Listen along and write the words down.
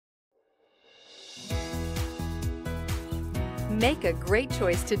Make a great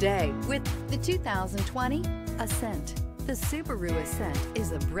choice today with the 2020 Ascent. The Subaru Ascent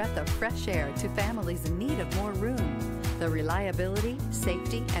is a breath of fresh air to families in need of more room. The reliability,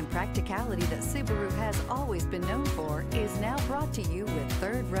 safety, and practicality that Subaru has always been known for is now brought to you with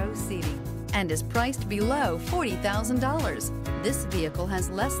third-row seating and is priced below $40,000. This vehicle has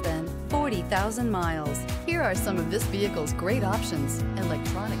less than 40,000 miles. Here are some of this vehicle's great options: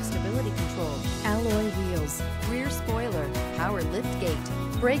 electronic stability control, alloy wheels, rear spoiler, power lift gate,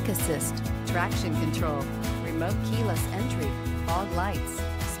 brake assist, traction control, remote keyless entry, fog lights,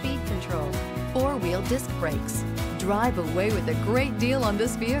 speed control, four-wheel disc brakes. Drive away with a great deal on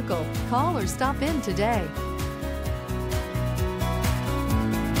this vehicle. Call or stop in today.